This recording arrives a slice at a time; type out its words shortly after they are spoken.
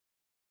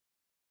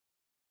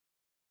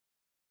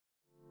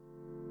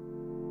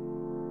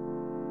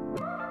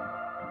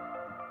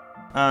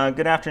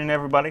Good afternoon,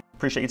 everybody.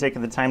 Appreciate you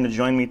taking the time to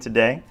join me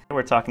today.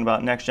 We're talking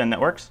about next-gen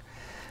networks.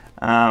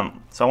 So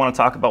I want to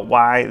talk about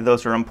why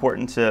those are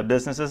important to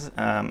businesses,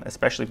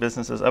 especially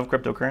businesses of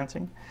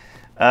cryptocurrency.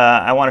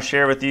 I want to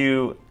share with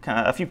you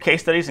a few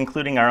case studies,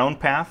 including our own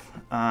path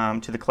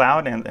to the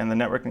cloud and the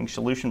networking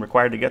solution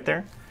required to get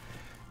there.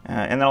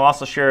 And then I'll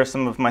also share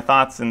some of my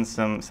thoughts and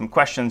some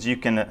questions you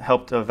can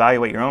help to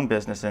evaluate your own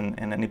business and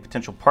any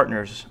potential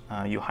partners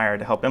you hire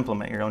to help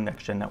implement your own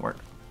next-gen network.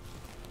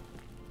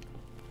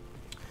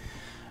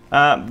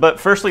 But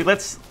firstly,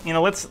 let's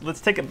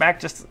take it back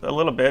just a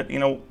little bit.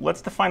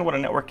 Let's define what a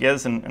network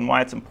is and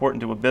why it's important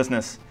to a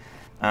business,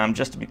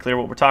 just to be clear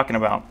what we're talking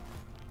about.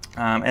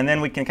 And then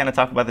we can kind of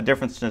talk about the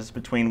differences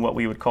between what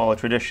we would call a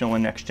traditional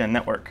and next-gen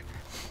network.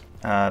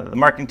 The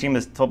marketing team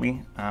has told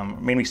me,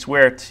 made me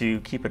swear to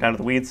keep it out of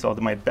the weeds, so I'll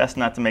do my best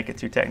not to make it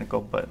too technical,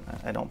 but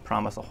I don't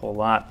promise a whole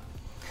lot.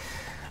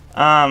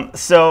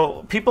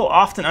 So people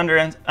often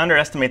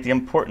underestimate the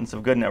importance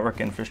of good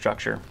network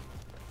infrastructure.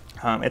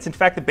 It's in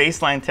fact the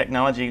baseline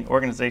technology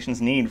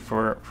organizations need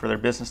for their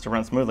business to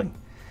run smoothly.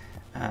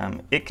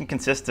 It can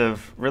consist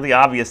of really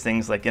obvious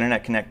things like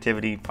internet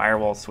connectivity,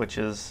 firewall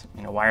switches,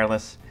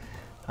 wireless.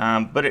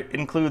 But it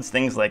includes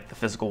things like the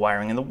physical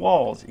wiring in the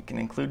walls. It can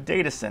include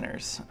data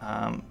centers,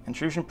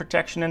 intrusion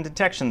protection and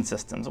detection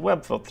systems,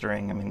 web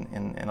filtering,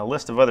 and a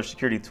list of other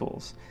security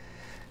tools.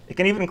 It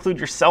can even include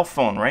your cell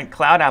phone, right?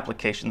 Cloud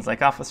applications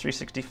like Office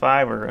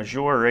 365 or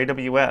Azure or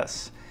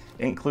AWS.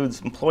 It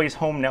includes employees'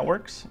 home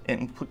networks.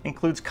 It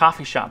includes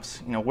coffee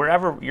shops,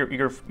 wherever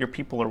your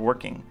people are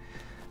working.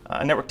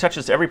 A network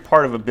touches every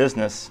part of a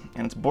business,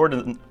 and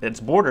its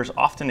borders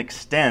often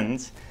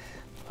extends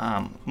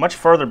much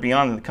further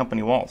beyond the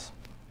company walls.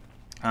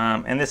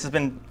 And this has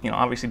been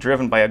obviously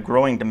driven by a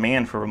growing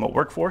demand for remote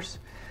workforce,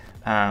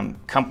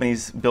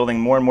 companies building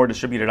more and more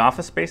distributed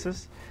office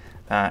spaces,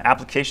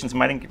 applications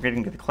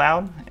migrating to the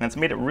cloud, and it's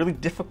made it really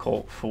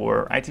difficult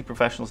for IT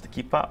professionals to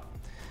keep up.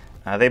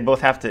 They both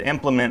have to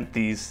implement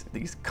these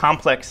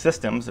complex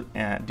systems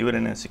and do it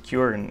in a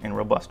secure and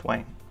robust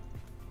way.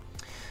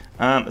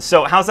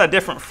 So how's that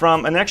different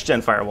from a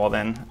next-gen firewall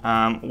then?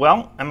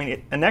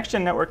 A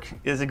next-gen network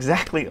is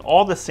exactly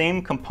all the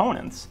same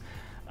components,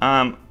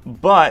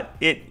 but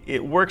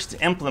it works to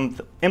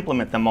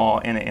implement them all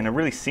in a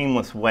really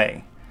seamless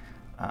way.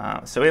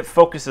 So it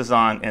focuses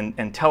on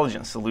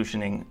intelligent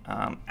solutioning,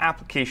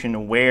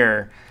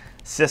 application-aware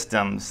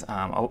systems,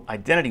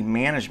 identity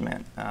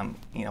management,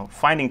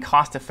 finding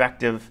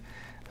cost-effective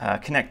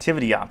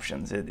connectivity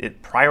options.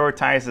 It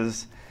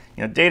prioritizes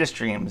data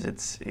streams.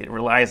 It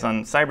relies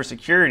on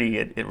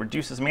cybersecurity. It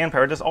reduces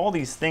manpower. It does all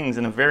these things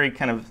in a very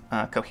kind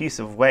of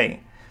cohesive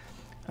way.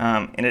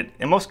 And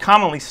it most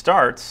commonly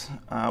starts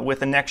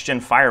with a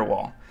next-gen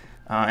firewall.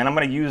 And I'm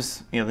going to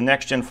use the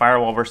next-gen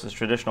firewall versus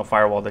traditional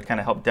firewall to kind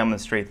of help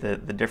demonstrate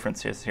the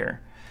differences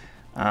here.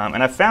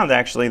 And I found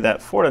actually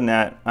that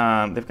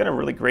Fortinet, they've got a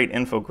really great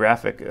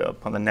infographic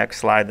up on the next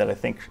slide that I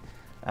think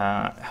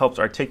helps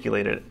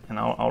articulate it. And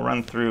I'll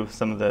run through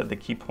some of the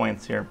key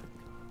points here.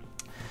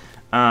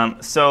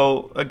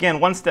 So again,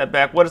 one step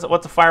back, what's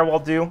a firewall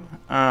do?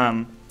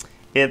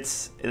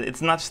 It's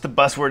not just a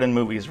buzzword in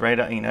movies, right?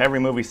 Every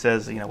movie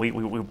says,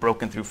 we've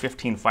broken through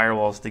 15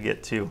 firewalls to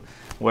get to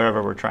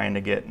wherever we're trying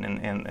to get.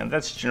 And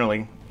that's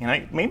generally,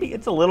 maybe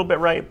it's a little bit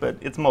right, but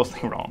it's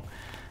mostly wrong.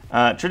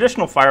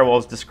 Traditional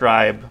firewalls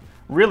describe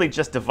really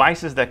just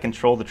devices that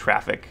control the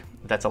traffic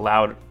that's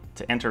allowed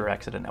to enter or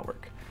exit a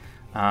network.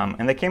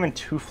 And they came in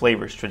two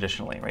flavors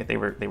traditionally, right? They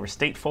were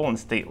stateful and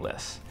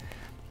stateless.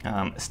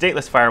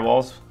 Stateless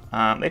firewalls,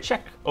 they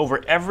check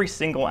over every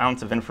single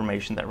ounce of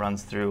information that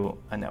runs through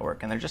a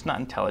network, and they're just not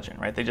intelligent,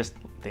 right?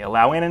 They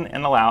allow in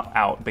and allow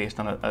out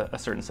based on a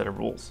certain set of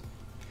rules.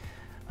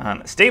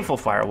 Stateful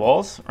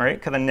firewalls,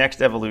 right, kind of the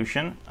next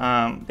evolution,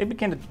 they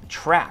began to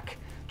track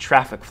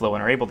traffic flow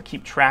and are able to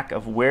keep track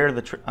of where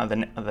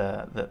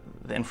the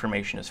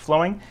information is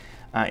flowing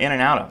in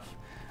and out of.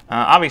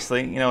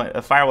 Obviously,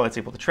 a firewall that's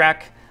able to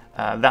track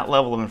that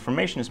level of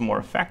information is more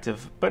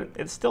effective, but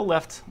it still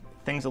left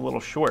things a little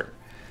short.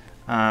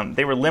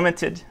 They were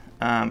limited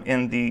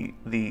in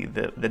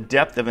the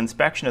depth of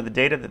inspection of the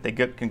data that they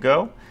can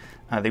go.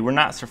 They were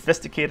not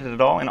sophisticated at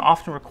all and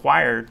often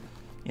required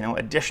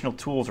additional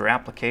tools or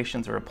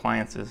applications or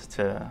appliances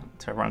to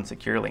run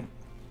securely.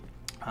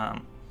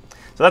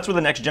 So that's where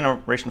the next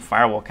generation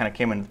firewall kind of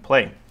came into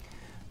play.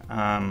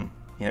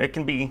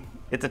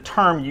 It's a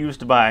term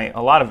used by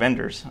a lot of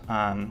vendors,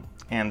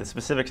 and the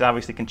specifics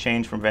obviously can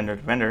change from vendor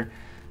to vendor.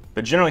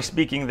 But generally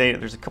speaking,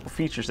 there's a couple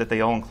features that they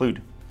all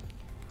include.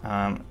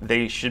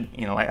 They should,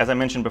 as I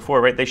mentioned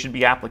before, right? They should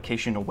be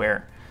application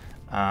aware,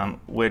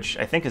 which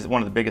I think is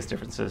one of the biggest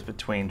differences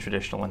between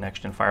traditional and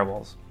next-gen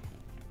firewalls.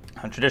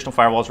 Traditional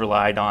firewalls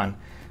relied on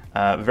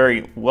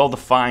very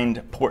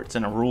well-defined ports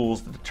and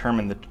rules to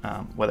determine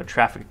whether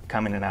traffic can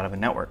come in and out of a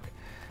network.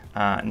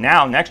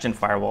 Now, next-gen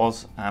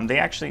firewalls,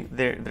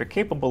 they're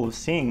capable of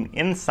seeing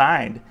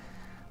inside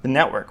the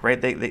network, right?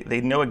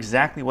 They know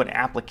exactly what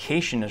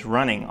application is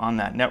running on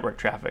that network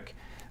traffic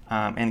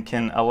and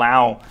can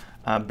allow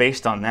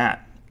based on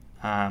that.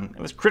 it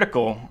was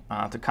critical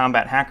to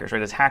combat hackers,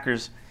 right? As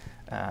hackers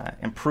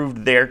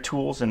improved their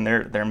tools and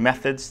their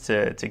methods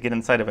to get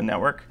inside of a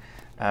network,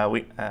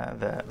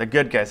 the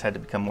good guys had to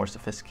become more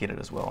sophisticated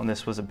as well, and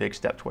this was a big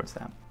step towards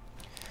that.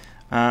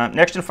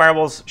 Next-gen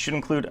firewalls should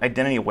include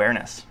identity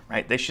awareness,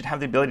 right? They should have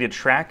the ability to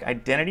track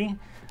identity,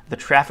 the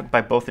traffic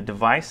by both the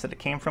device that it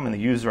came from and the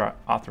user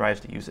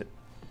authorized to use it.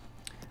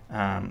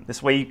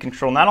 This way you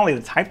control not only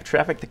the type of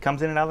traffic that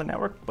comes in and out of the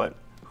network, but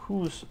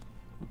who's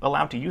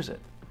allowed to use it.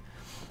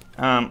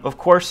 Of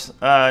course,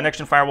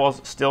 next-gen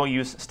firewalls still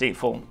use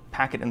stateful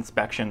packet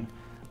inspection,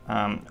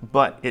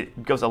 but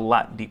it goes a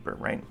lot deeper,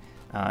 right?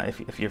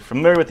 If you're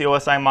familiar with the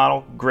OSI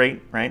model,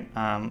 great, right?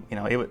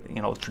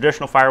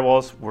 Traditional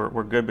firewalls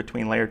were good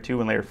between layer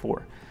 2 and layer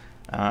 4.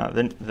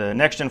 The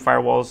next-gen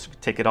firewalls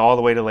take it all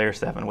the way to layer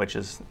 7, which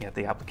is at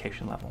the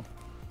application level.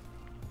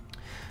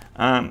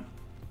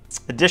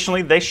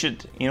 Additionally, they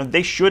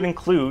should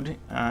include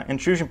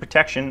intrusion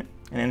protection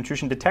and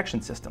intrusion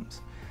detection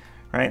systems,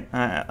 right?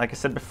 Like I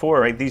said before,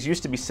 right? These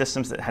used to be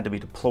systems that had to be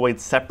deployed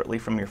separately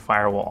from your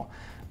firewall.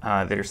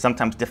 That are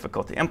sometimes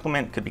difficult to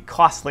implement, could be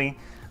costly.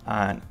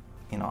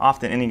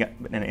 Often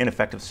an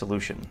ineffective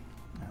solution.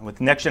 With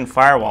next-gen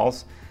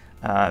firewalls,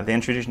 the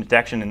intrusion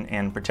detection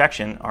and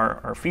protection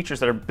are features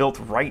that are built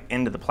right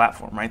into the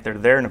platform, right? They're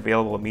there and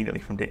available immediately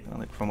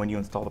from when you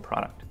install the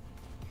product.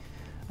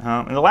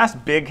 And the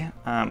last big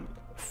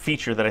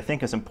feature that I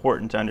think is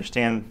important to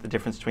understand the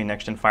difference between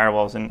next-gen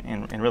firewalls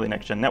and really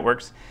next-gen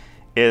networks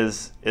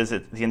is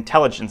the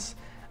intelligence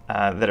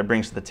that it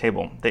brings to the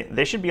table.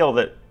 They should be able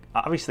to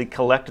obviously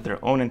collect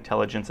their own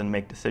intelligence and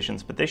make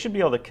decisions, but they should be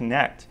able to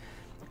connect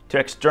to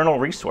external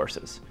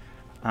resources,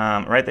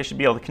 right? They should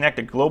be able to connect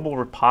to global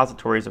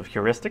repositories of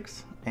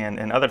heuristics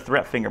and other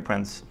threat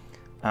fingerprints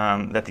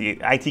that the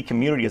IT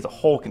community as a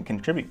whole can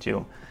contribute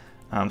to.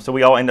 So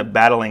we all end up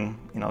battling,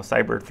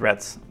 cyber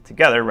threats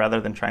together rather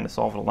than trying to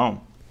solve it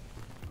alone.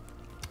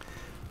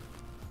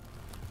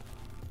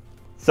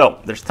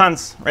 So there's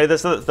tons, right?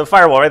 The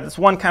firewall, right? That's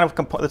one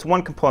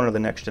component of the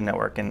next-gen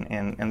network,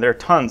 and there are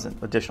tons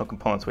of additional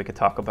components we could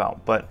talk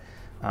about. But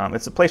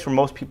it's a place where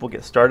most people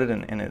get started,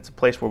 and it's a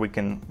place where we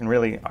can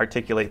really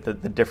articulate the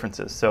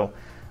differences. So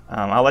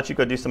I'll let you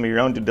go do some of your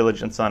own due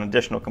diligence on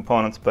additional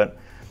components, but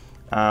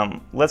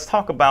let's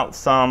talk about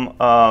some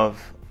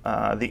of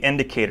the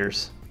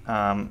indicators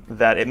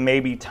that it may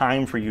be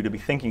time for you to be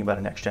thinking about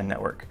a next-gen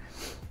network.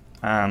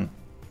 And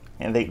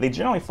they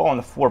generally fall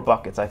into 4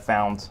 buckets I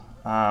found.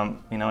 And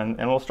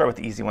we'll start with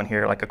the easy one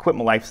here, like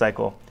equipment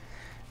lifecycle.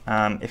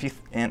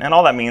 And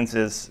all that means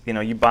is,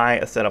 you buy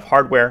a set of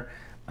hardware,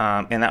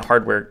 and that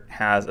hardware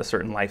has a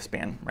certain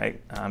lifespan, right?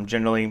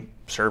 Generally,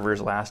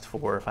 servers last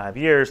 4 or 5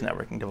 years,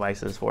 networking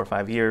devices 4 or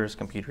 5 years,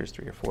 computers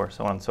 3 or 4,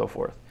 so on and so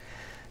forth.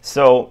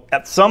 So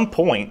at some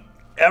point,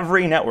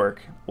 every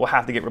network will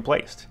have to get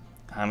replaced.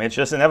 It's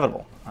just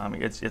inevitable.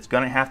 It's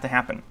going to have to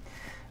happen.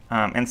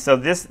 And so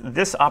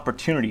this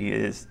opportunity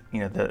is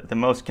the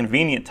most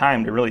convenient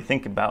time to really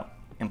think about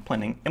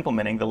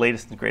implementing the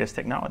latest and greatest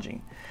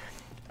technology.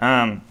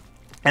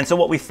 And so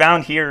what we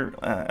found here,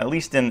 at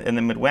least in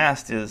the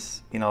Midwest,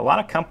 is a lot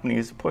of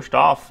companies pushed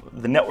off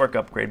the network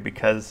upgrade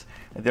because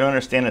they don't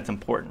understand it's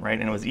important, right?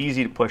 And it was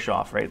easy to push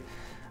off, right?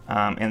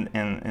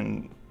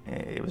 And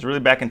it was really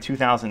back in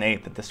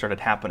 2008 that this started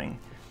happening.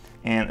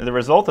 And the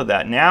result of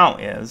that now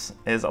is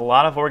a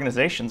lot of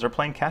organizations are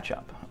playing catch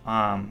up.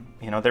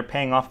 They're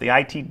paying off the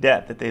IT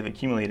debt that they've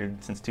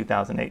accumulated since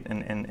 2008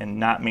 and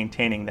not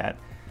maintaining that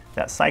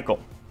cycle.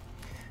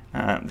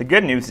 The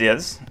good news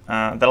is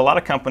that a lot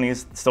of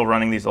companies still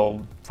running these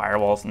old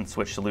firewalls and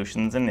switch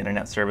solutions and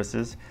internet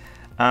services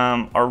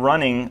are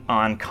running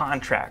on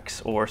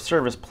contracts or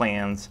service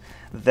plans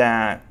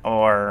that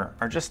are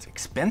just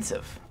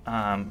expensive.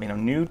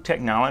 New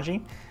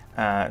technology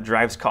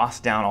drives costs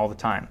down all the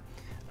time.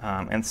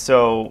 And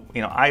so,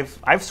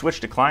 I've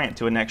switched a client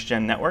to a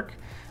next-gen network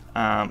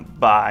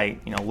by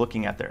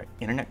looking at their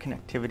internet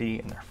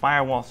connectivity and their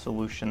firewall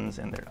solutions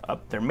and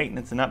their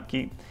maintenance and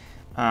upkeep.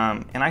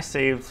 And I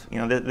saved,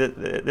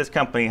 this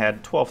company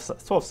had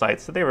 12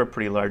 sites, so they were a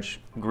pretty large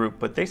group,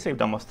 but they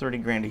saved almost 30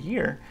 grand a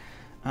year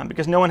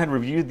because no one had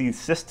reviewed these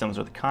systems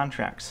or the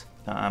contracts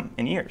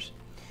in years.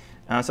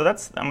 So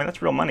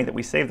that's real money that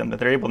we saved them, that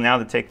they're able now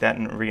to take that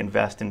and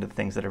reinvest into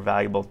things that are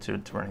valuable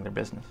to running their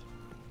business.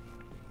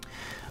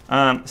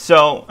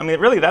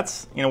 Really,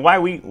 that's why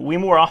we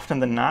more often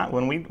than not,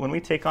 when we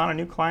take on a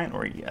new client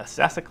or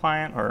assess a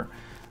client, or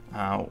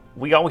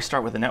we always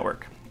start with the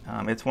network.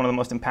 It's one of the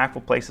most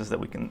impactful places that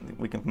we can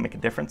make a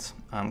difference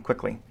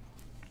quickly.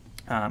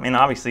 And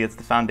obviously, it's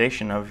the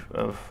foundation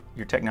of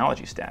your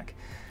technology stack.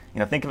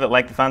 Think of it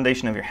like the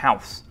foundation of your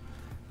house.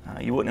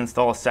 You wouldn't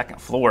install a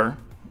second floor,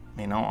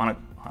 on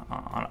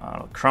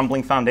a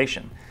crumbling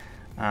foundation.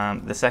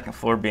 The second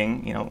floor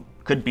being,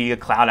 could be a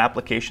cloud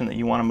application that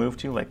you want to move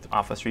to, like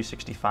Office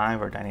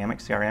 365 or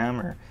Dynamics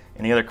CRM or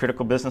any other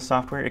critical business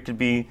software. It could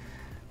be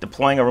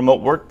deploying a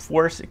remote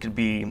workforce. It could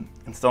be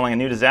installing a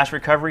new disaster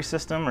recovery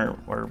system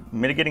or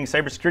mitigating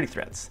cybersecurity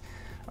threats.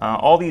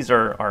 All these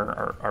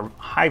are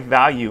high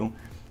value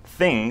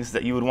things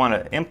that you would want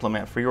to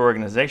implement for your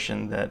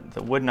organization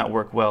that would not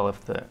work well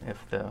if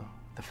the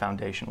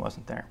foundation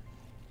wasn't there.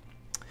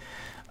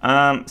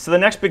 So the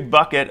next big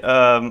bucket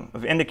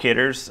of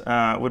indicators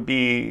would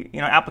be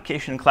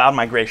application and cloud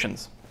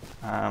migrations.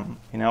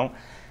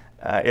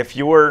 If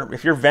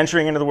you're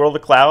venturing into the world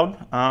of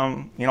cloud,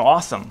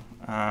 awesome.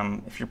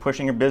 If you're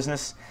pushing your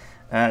business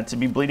to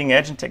be bleeding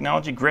edge in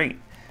technology, great.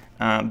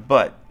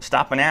 But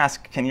stop and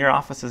ask, can your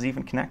offices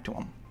even connect to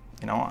them?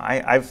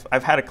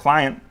 I've had a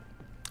client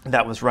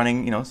that was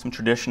running some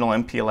traditional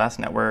MPLS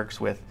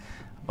networks with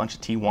a bunch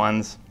of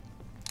T1s.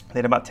 They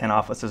had about 10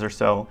 offices or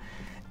so,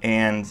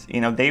 and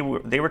they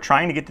were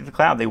trying to get to the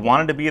cloud. They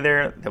wanted to be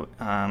there.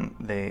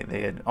 They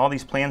had all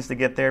these plans to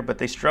get there, but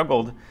they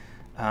struggled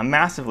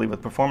massively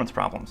with performance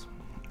problems,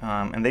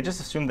 and they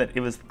just assumed that it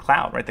was the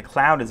cloud. Right, the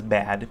cloud is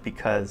bad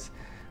because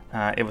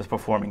it was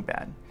performing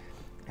bad.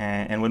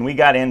 And when we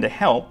got in to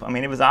help,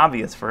 it was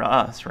obvious for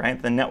us,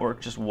 right? The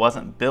network just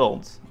wasn't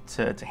built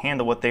to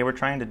handle what they were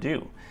trying to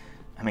do.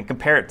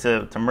 Compare it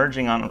to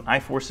merging on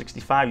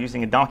I-465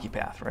 using a donkey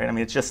path, right?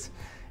 It's just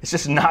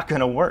not going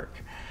to work.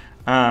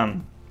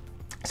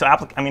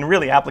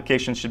 Really,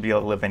 applications should be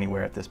able to live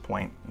anywhere at this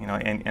point,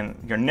 and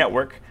your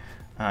network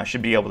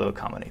should be able to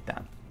accommodate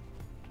that.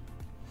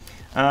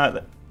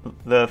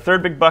 The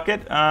third big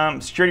bucket,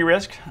 security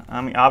risk.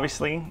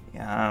 Obviously,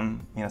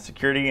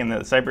 security in the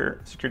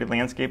cybersecurity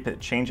landscape, it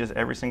changes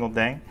every single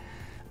day.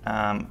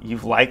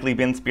 You've likely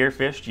been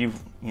spearphished.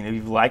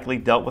 You've likely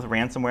dealt with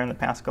ransomware in the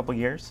past couple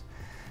years.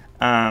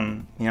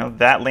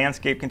 That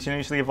landscape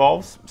continuously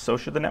evolves. So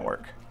should the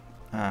network.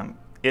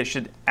 It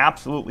should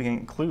absolutely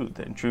include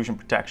the intrusion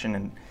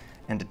protection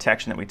and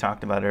detection that we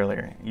talked about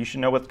earlier. You should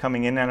know what's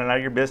coming in and out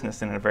of your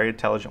business in a very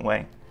intelligent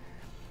way.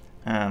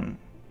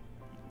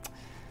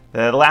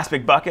 The last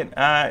big bucket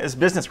is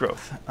business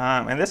growth,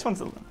 and this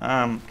one's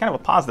kind of a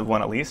positive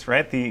one, at least,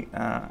 right? The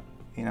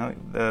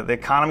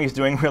economy is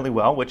doing really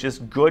well, which is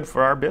good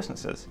for our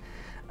businesses,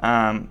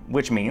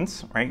 which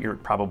means, right, you're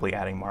probably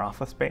adding more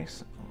office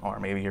space, or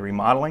maybe you're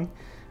remodeling,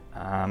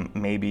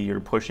 maybe you're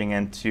pushing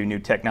into new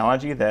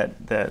technology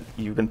that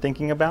you've been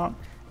thinking about.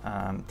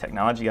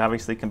 Technology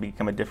obviously can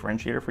become a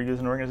differentiator for you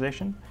as an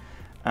organization.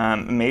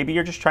 Maybe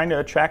you're just trying to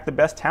attract the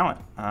best talent.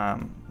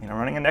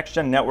 Running a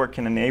next-gen network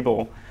can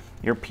enable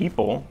your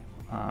people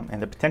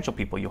and the potential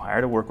people you hire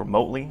to work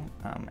remotely,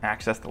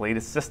 access the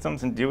latest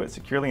systems, and do it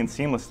securely and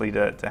seamlessly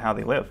to how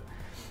they live.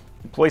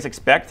 Employees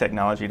expect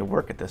technology to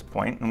work at this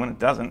point, and when it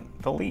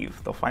doesn't, they'll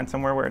leave. They'll find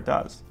somewhere where it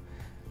does.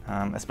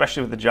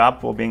 Especially with the job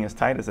pool being as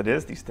tight as it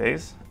is these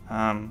days,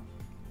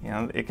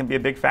 it can be a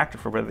big factor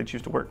for whether they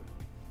choose to work.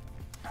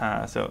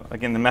 So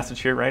again, the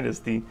message here, right, is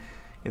the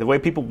way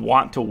people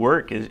want to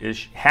work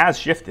has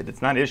shifted.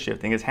 It's not is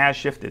shifting, it has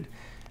shifted,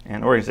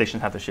 and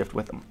organizations have to shift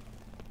with them.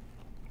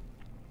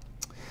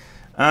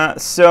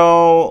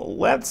 So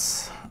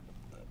let's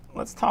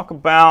talk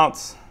about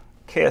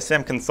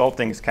KSM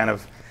Consulting's kind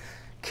of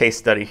case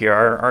study here,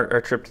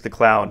 our trip to the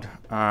cloud.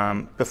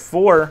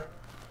 Before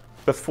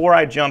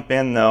I jump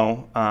in,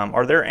 though,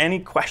 are there any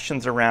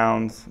questions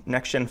around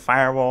next-gen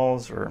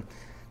firewalls or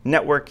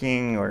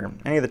networking or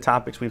any of the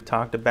topics we've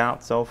talked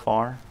about so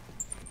far?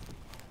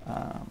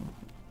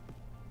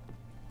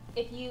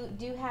 If you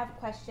do have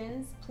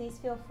questions, please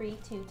feel free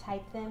to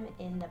type them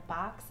in the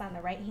box on the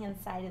right-hand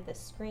side of the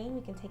screen.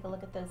 We can take a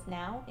look at those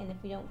now, and if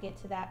we don't get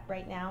to that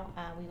right now,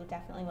 we will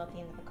definitely at the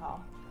end of the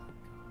call.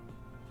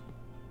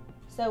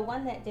 So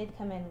one that did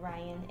come in,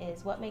 Ryan,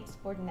 is what makes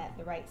Fortinet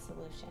the right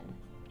solution?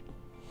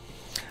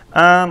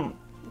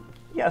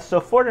 Yeah,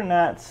 so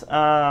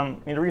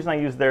Fortinet, the reason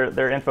I used their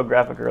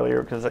infographic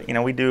earlier, because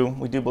we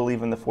do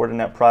believe in the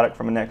Fortinet product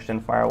from a next-gen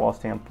firewall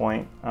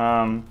standpoint.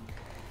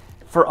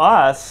 For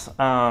us,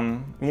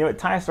 it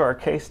ties to our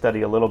case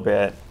study a little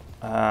bit,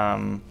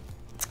 where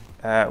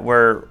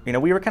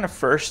we were kind of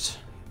first,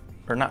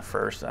 or not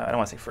first, I don't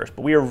want to say first,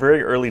 but we were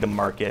very early to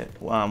market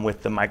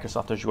with the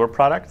Microsoft Azure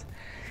product,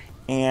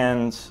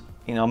 and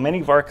many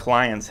of our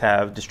clients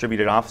have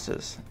distributed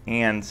offices,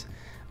 and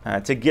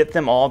to get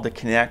them all to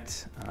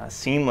connect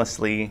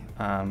seamlessly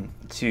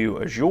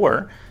to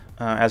Azure,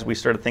 as we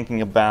started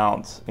thinking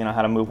about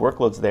how to move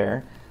workloads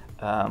there,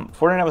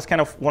 Fortinet was kind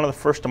of one of the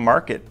first to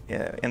market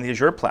in the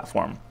Azure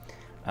platform.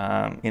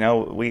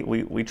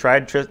 We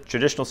tried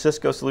traditional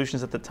Cisco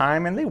solutions at the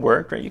time, and they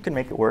worked, right? You can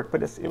make it work,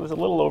 but it was a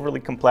little overly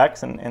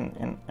complex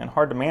and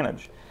hard to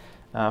manage.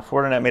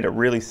 Fortinet made it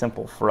really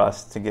simple for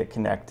us to get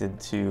connected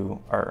to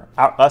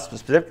us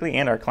specifically,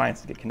 and our clients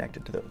to get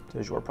connected to the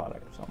Azure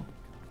product. So,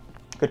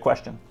 good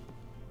question.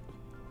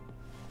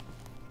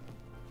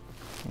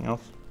 Anything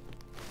else?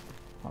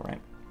 All right.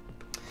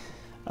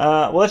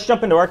 Well, let's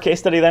jump into our case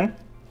study then.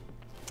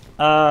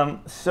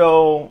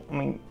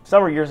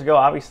 Several years ago,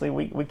 obviously,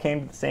 we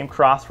came to the same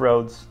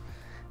crossroads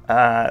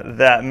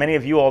that many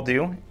of you all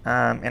do,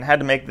 and had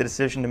to make the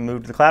decision to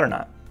move to the cloud or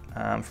not.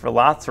 For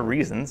lots of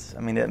reasons.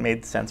 It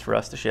made sense for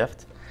us to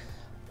shift.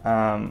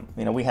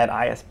 We had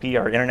ISP,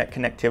 our internet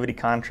connectivity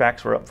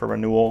contracts were up for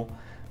renewal.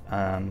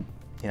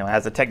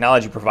 As a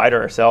technology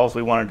provider ourselves,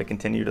 we wanted to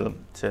continue to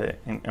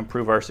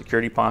improve our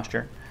security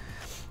posture.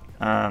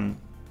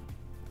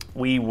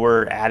 We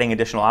were adding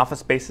additional office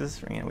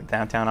spaces,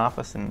 downtown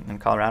office and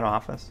Colorado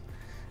office.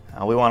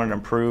 We wanted to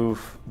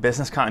improve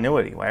business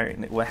continuity.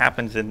 What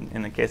happens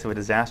in the case of a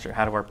disaster?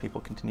 How do our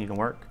people continue to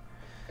work?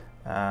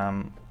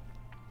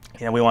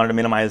 We wanted to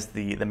minimize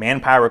the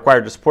manpower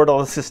required to support all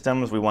the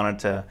systems. We wanted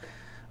to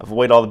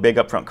avoid all the big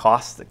upfront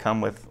costs that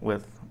come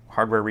with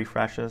hardware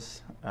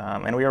refreshes.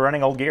 And we were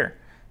running old gear,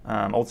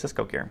 old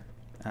Cisco gear.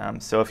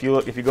 So if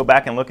you go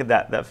back and look at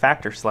that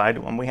factor slide,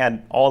 when we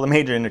had all the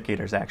major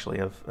indicators actually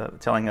of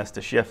telling us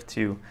to shift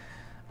to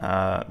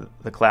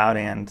the cloud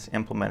and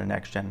implement a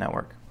next-gen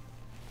network.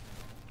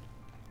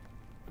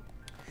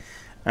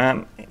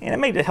 And it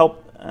may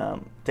help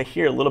to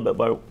hear a little bit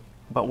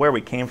about where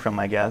we came from,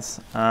 I guess.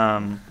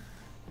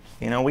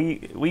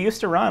 We used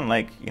to run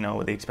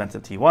with the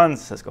expensive T1s,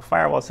 Cisco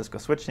firewall, Cisco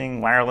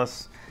switching,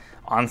 wireless,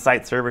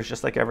 on-site servers,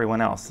 just like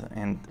everyone else.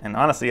 And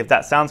honestly, if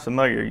that sounds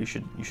familiar, you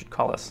should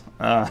call us.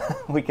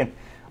 We can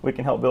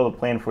help build a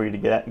plan for you to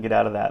get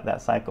out of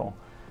that cycle.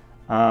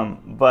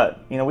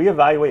 But we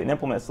evaluate and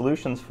implement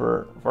solutions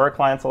for our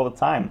clients all the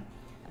time.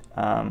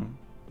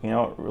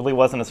 It really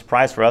wasn't a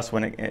surprise for us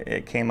when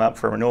it came up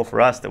for renewal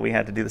for us that we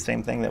had to do the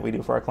same thing that we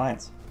do for our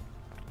clients.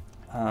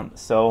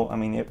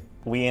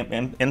 We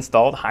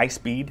installed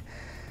high-speed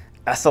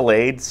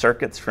SLA'd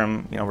circuits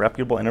from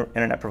reputable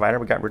internet provider.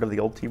 We got rid of the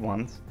old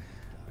T1s.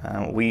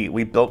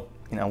 We built,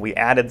 we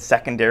added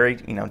secondary,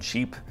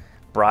 cheap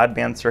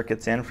broadband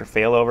circuits in for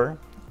failover.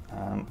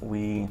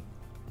 We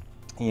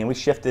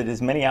shifted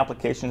as many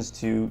applications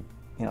to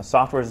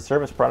software as a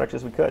service products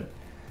as we could.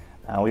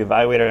 We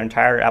evaluated our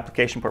entire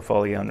application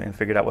portfolio and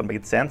figured out what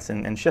made sense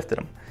and shifted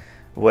them.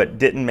 What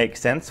didn't make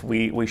sense,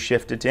 we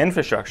shifted to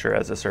infrastructure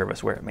as a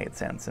service where it made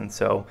sense. And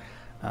so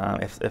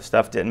if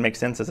stuff didn't make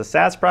sense as a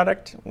SaaS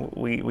product,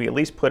 we at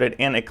least put it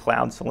in a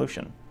cloud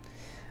solution.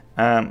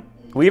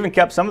 We even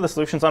kept some of the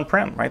solutions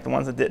on-prem, right? The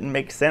ones that didn't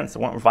make sense, that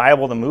weren't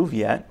viable to move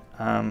yet.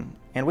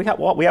 And we have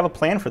a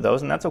plan for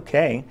those, and that's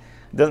okay.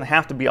 It doesn't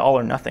have to be all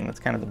or nothing. That's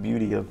kind of the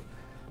beauty of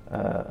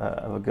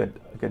a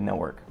good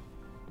network.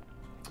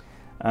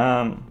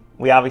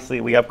 We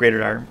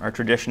upgraded our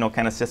traditional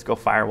kind of Cisco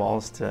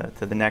firewalls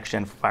to the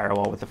next-gen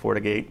firewall with the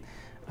FortiGate,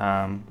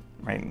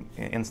 right?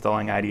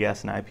 Installing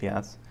IDS and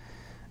IPS.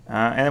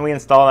 And then we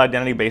installed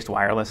identity-based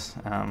wireless,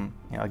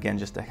 again,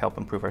 just to help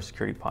improve our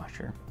security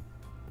posture.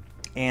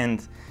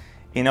 And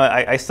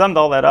I summed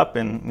all that up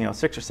in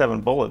 6 or 7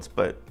 bullets,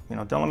 but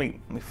don't let me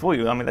fool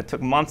you. I mean, that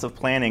took months of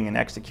planning and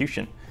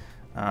execution.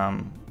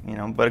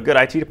 But a good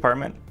IT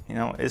department,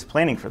 is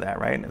planning for that,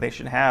 right? They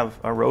should have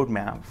a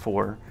roadmap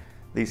for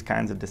these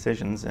kinds of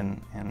decisions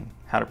and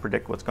how to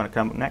predict what's going to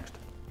come next.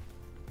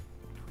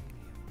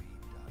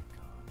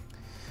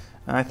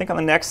 I think on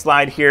the next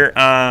slide here,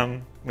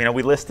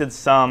 we listed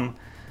some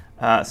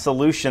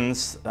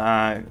solutions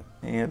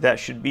that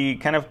should be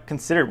kind of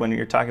considered when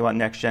you're talking about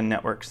next-gen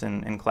networks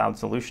and cloud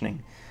solutioning,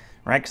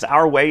 right? Because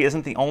our way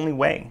isn't the only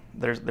way.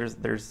 There's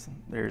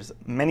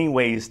many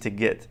ways to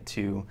get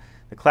to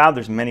the cloud.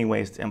 There's many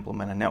ways to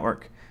implement a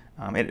network.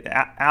 It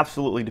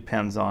absolutely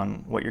depends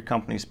on what your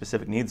company's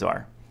specific needs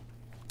are.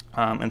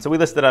 And so we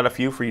listed out a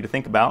few for you to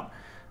think about.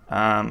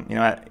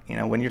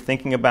 When you're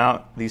thinking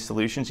about these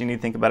solutions, you need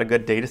to think about a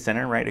good data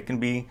center, right? It can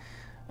be,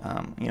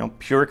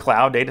 pure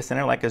cloud data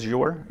center like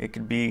Azure. It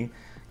could be,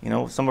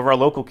 some of our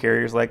local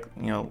carriers like,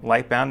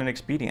 Lightbound and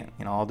Expedient,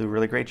 all do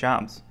really great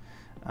jobs.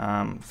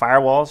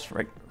 Firewalls,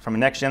 right, from a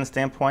next-gen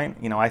standpoint,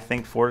 I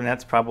think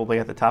Fortinet's probably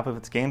at the top of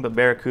its game, but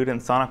Barracuda and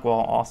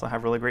SonicWall also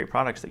have really great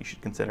products that you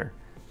should consider.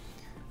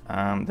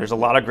 There's a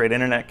lot of great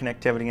internet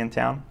connectivity in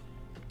town.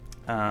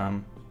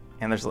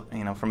 And there's,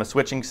 from a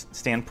switching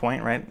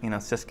standpoint, right?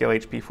 Cisco,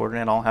 HP,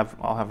 Fortinet all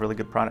have really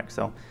good products.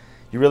 So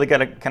you really got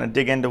to kind of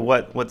dig into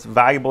what's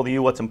valuable to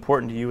you, what's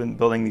important to you in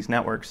building these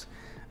networks,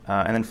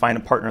 and then find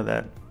a partner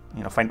that,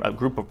 find a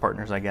group of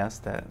partners, I guess,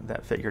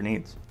 that fit your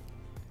needs.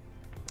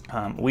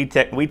 We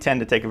tend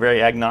to take a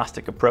very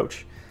agnostic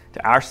approach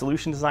to our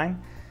solution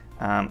design.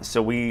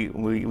 So we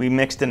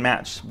mixed and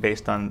matched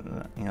based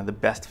on the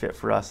best fit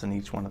for us in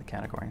each one of the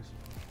categories.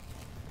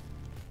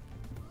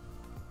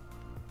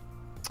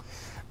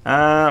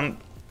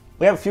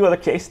 We have a few other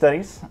case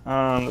studies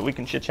that we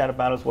can chit-chat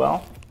about as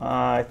well.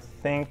 I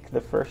think the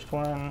first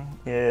one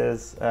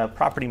is a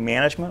property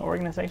management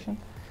organization.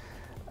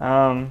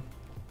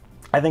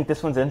 I think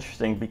this one's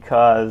interesting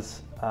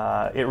because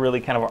it really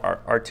kind of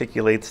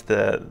articulates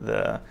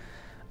the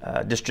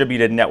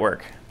distributed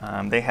network.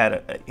 They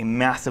had a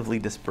massively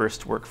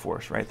dispersed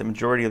workforce, right? The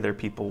majority of their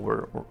people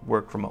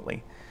work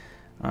remotely.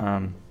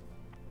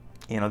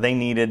 They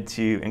needed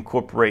to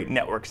incorporate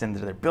networks into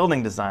their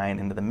building design,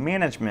 into the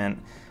management.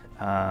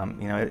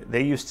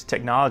 They used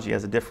technology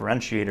as a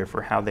differentiator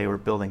for how they were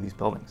building these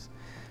buildings.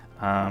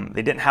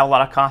 They didn't have a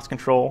lot of cost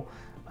control.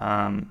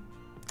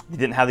 They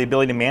didn't have the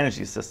ability to manage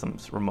these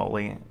systems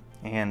remotely,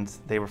 and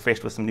they were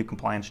faced with some new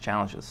compliance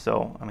challenges.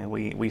 So,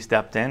 we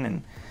stepped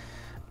in,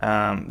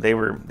 and they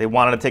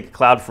wanted to take a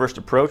cloud-first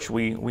approach.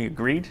 We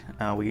agreed.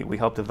 We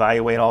helped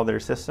evaluate all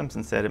their systems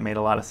and said it made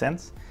a lot of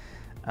sense.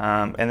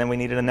 And then we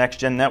needed a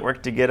next-gen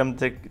network to get them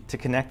to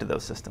connect to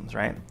those systems,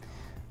 right?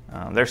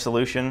 Their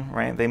solution,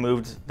 right? They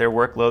moved their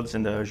workloads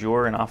into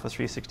Azure and Office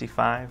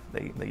 365.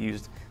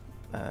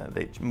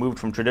 They moved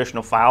from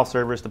traditional file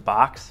servers to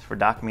Box for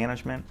doc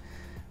management.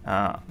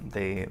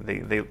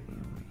 The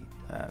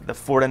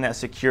Fortinet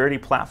security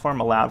platform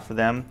allowed for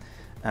them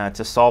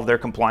to solve their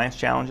compliance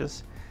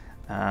challenges.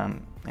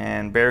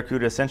 And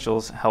Barracuda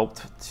Essentials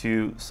helped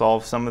to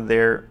solve some of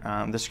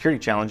the security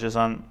challenges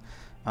on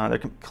their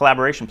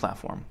collaboration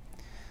platform.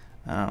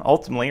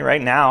 Ultimately,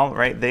 right now,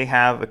 right, they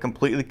have a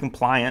completely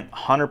compliant,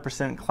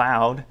 100%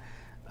 cloud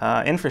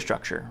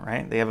infrastructure.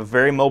 Right, they have a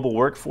very mobile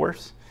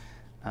workforce.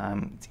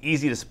 It's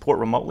easy to support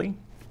remotely.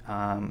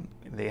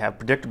 They have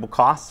predictable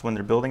costs when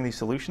they're building these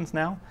solutions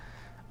now,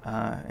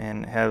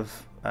 and have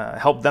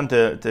helped them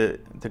to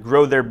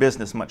grow their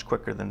business much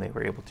quicker than they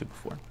were able to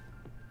before.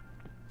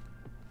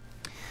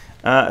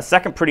 A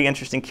second pretty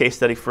interesting case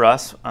study for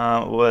us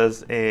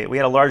was we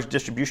had a large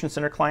distribution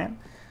center client.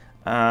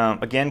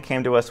 Again,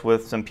 came to us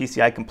with some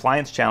PCI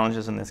compliance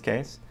challenges in this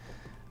case.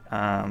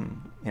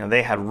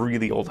 They had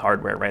really old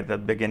hardware, right? The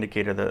big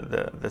indicator,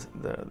 the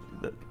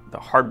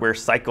hardware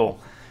cycle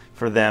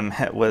for them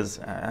was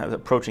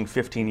approaching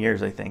 15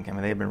 years, I think. I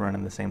mean, they've been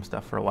running the same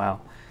stuff for a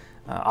while.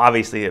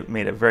 Obviously, it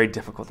made it very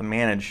difficult to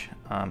manage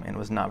and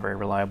was not very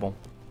reliable.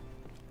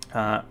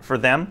 For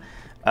them,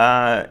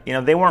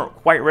 they weren't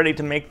quite ready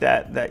to make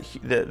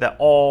that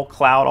all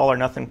cloud, all or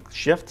nothing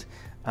shift.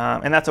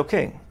 And that's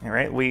okay,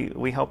 right?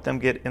 We help them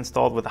get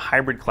installed with a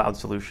hybrid cloud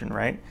solution,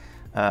 right?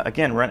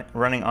 Again,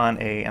 running on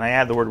and I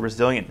add the word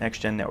resilient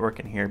next-gen network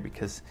in here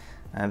because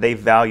they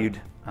valued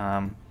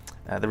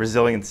the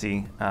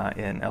resiliency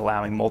in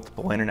allowing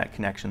multiple internet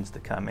connections to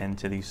come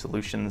into these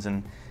solutions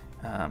and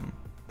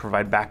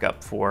provide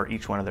backup for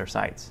each one of their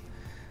sites.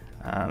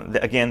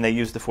 Again, they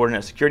used the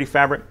Fortinet security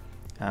fabric.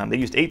 They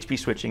used HP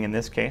switching in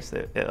this case.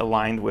 It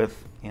aligned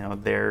with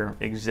their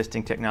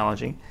existing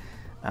technology.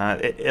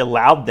 It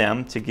allowed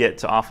them to get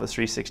to Office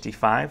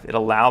 365. It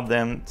allowed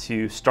them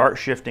to start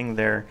shifting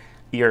their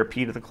ERP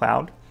to the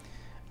cloud.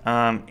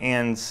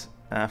 And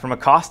from a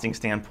costing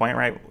standpoint,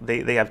 right,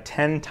 they have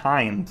 10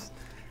 times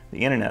the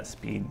internet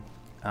speed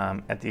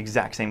at the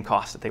exact same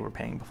cost that they were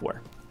paying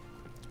before.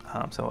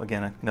 So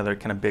again, another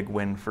kind of big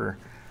win for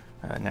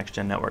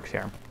next-gen networks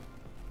here.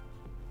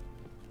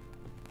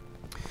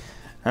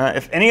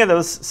 If any of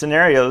those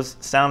scenarios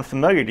sound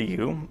familiar to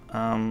you,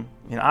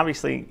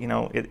 obviously,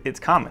 it's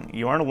common.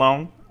 You aren't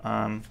alone.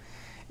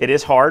 It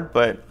is hard,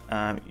 but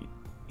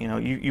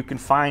you can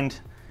find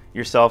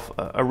yourself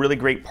a really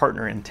great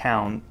partner in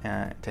town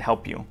to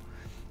help you.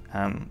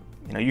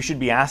 You should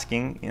be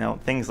asking,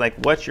 things like,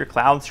 what's your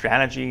cloud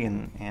strategy,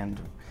 and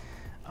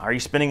are you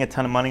spending a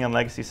ton of money on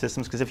legacy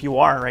systems? Because if you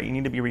are, right, you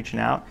need to be reaching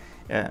out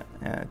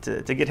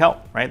to get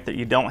help, right? That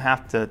you don't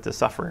have to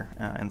suffer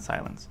in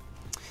silence.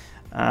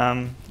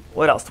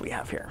 What else do we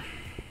have here?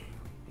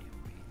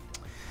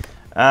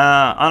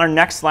 On our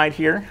next slide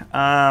here,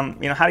 how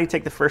do you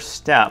take the first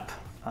step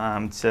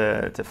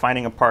to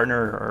finding a partner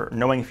or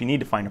knowing if you need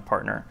to find a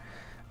partner?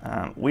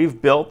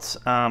 We've built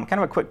kind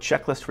of a quick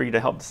checklist for you to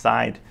help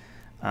decide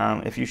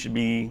if you should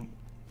be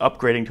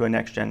upgrading to a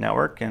next-gen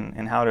network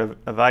and how to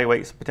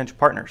evaluate some potential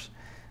partners.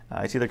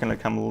 It's either going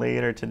to come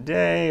later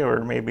today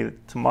or maybe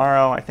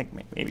tomorrow. I think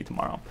maybe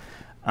tomorrow.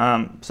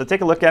 So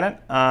take a look at it.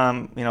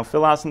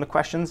 Fill out some of the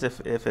questions.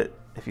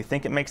 If you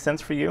think it makes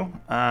sense for you,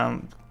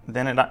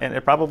 then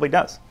it probably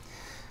does.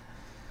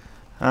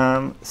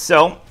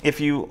 So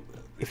if you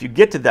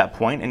get to that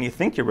point and you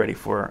think you're ready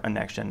for a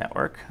next-gen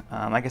network,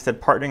 like I said,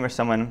 partnering with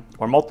someone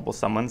or multiple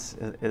someones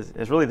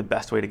is really the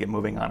best way to get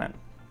moving on it.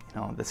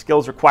 The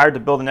skills required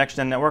to build a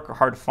next-gen network are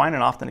hard to find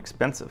and often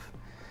expensive.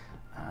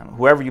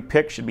 Whoever you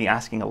pick should be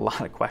asking a lot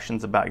of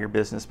questions about your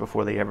business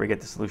before they ever get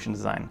to solution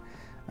design.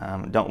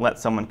 Don't let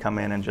someone come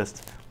in and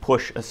just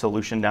push a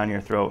solution down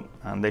your throat.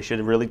 They should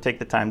really take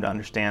the time to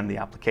understand the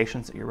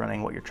applications that you're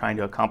running, what you're trying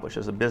to accomplish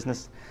as a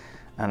business,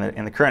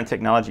 and the current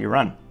technology you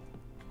run.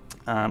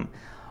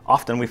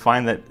 Often we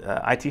find that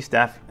IT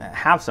staff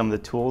have some of the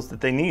tools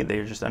that they need.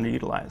 They're just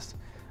underutilized.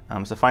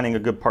 So finding a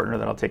good partner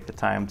that'll take the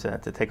time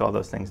to take all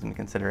those things into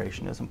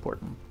consideration is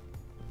important.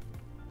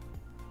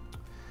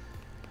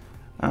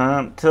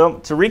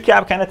 To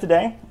recap kind of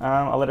today,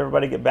 I'll let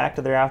everybody get back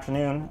to their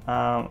afternoon.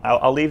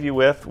 I'll leave you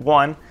with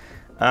one,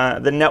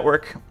 the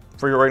network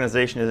for your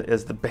organization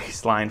is the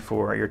baseline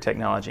for your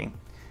technology.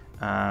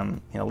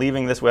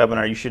 Leaving this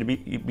webinar, you should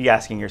be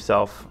asking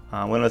yourself,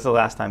 when was the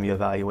last time you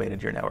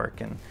evaluated your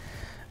network,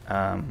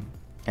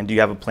 and do you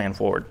have a plan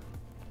forward?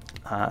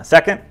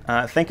 Second,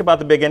 think about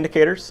the big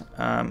indicators.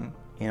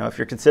 If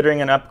you're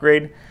considering an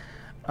upgrade,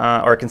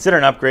 or consider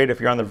an upgrade if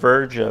you're on the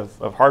verge of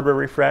hardware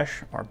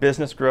refresh or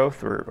business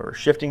growth or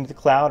shifting to the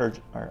cloud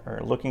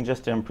or looking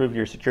just to improve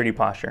your security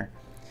posture.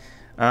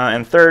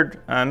 And third,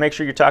 make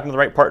sure you're talking to the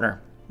right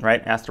partner,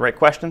 right? Ask the right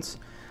questions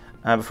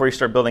before you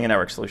start building a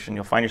network solution.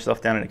 You'll find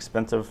yourself down an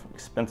expensive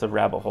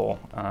rabbit hole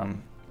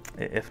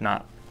if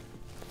not.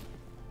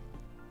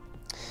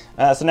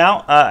 So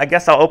now I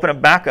guess I'll open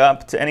it back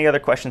up to any other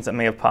questions that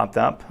may have popped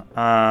up.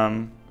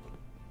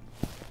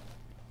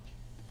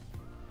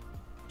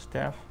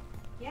 Steph?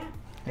 Yeah,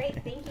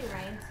 great. Thank you,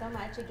 Ryan, so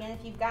much. Again,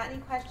 if you've got any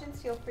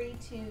questions, feel free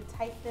to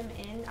type them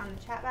in on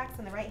the chat box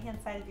on the right-hand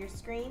side of your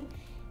screen.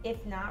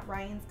 If not,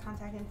 Ryan's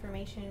contact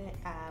information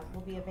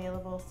will be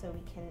available so we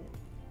can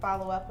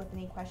follow up with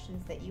any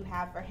questions that you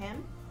have for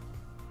him.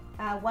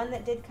 One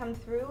that did come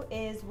through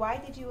is, why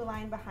did you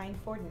align behind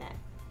Fortinet?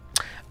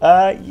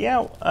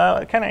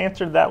 I kind of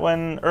answered that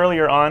one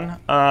earlier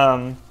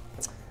on.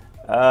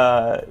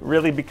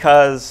 Really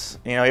because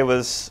it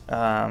was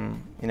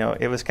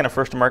it was kind of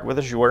first to market with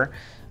Azure.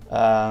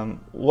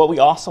 What we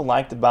also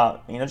liked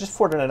about just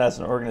Fortinet as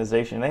an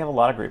organization, they have a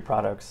lot of great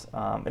products.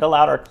 It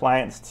allowed our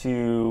clients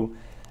to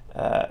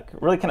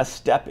really kind of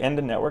step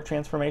into network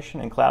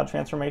transformation and cloud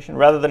transformation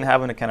rather than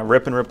having to kind of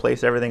rip and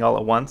replace everything all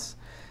at once.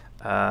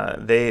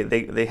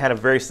 They had a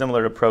very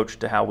similar approach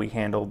to how we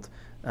handled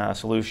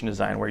solution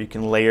design, where you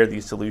can layer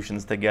these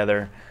solutions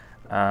together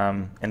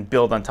and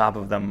build on top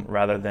of them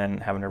rather than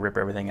having to rip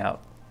everything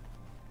out.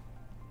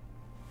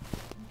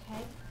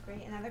 Okay,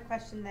 great. Another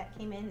question that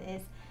came in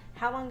is,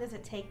 how long does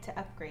it take to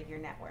upgrade your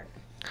network?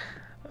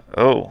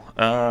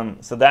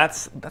 So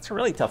that's a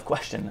really tough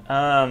question.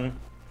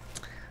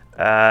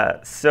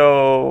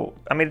 So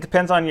I mean, it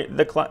depends on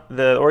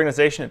the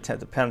organization. It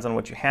depends on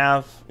what you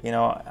have.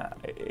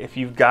 If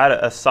you've got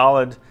a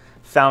solid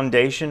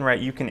foundation, right,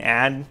 you can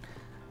add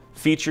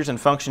features and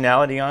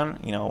functionality on,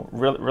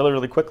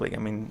 really quickly. I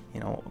mean,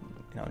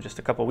 just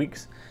a couple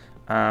weeks.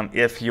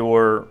 If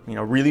you're,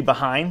 really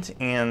behind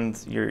and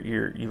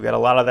you've got a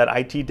lot of that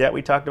IT debt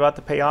we talked about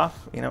to pay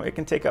off, it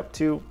can take up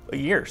to a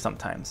year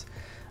sometimes.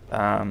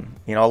 A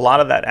lot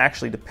of that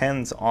actually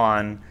depends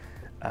on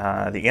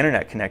the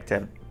internet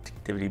connectivity.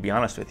 To be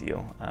honest with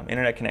you,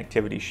 internet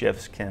connectivity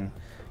shifts can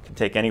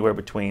take anywhere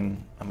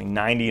between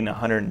 90 and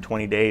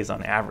 120 days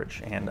on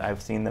average, and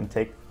I've seen them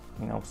take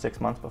 6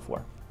 months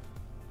before.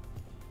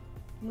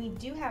 We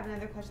do have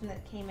another question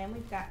that came in.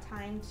 We've got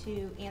time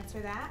to answer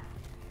that.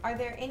 Are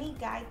there any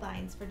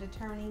guidelines for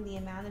determining the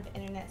amount of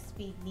internet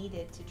speed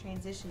needed to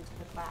transition to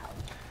the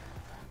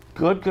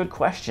cloud? Good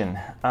question.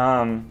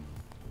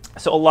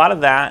 So a lot of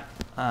that,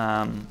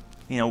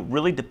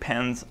 really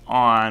depends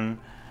on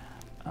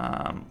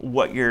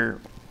what you're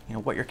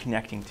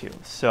connecting to.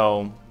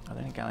 So are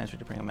there any guidelines for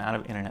determining the amount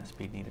of internet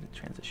speed needed to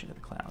transition to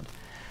the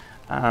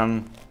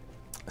cloud?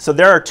 So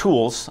there are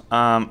tools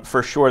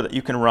for sure that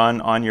you can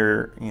run on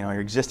your your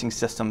existing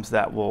systems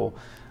that will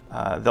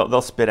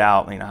they'll spit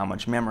out how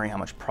much memory, how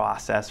much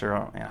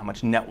processor, how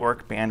much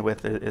network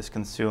bandwidth is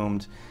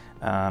consumed,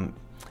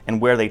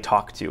 and where they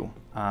talk to.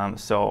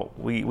 So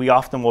we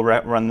often will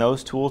run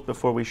those tools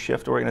before we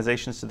shift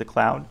organizations to the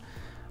cloud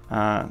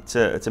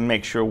to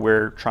make sure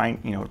we're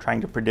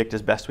trying to predict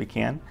as best we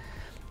can.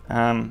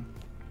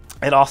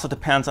 It also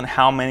depends on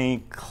how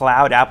many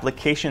cloud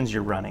applications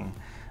you're running.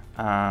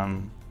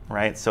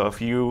 Right, so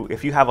if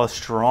you have a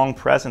strong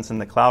presence in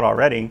the cloud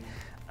already,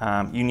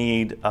 you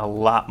need a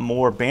lot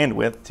more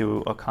bandwidth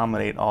to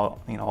accommodate all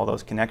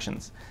those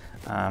connections.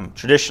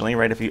 Traditionally,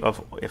 right, if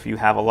you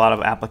have a lot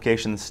of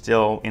applications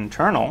still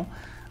internal,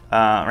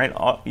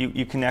 right,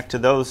 you connect to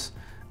those.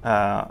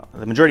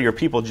 The majority of your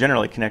people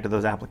generally connect to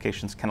those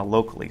applications kind of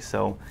locally.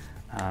 So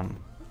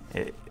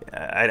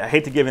I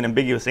hate to give an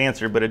ambiguous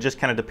answer, but it just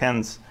kind of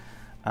depends.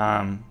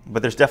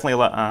 But there's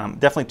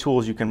definitely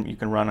tools you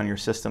can run on your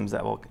systems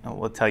that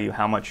will tell you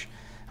how much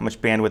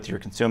bandwidth you're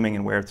consuming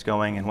and where it's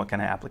going and what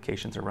kind of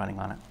applications are running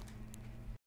on it.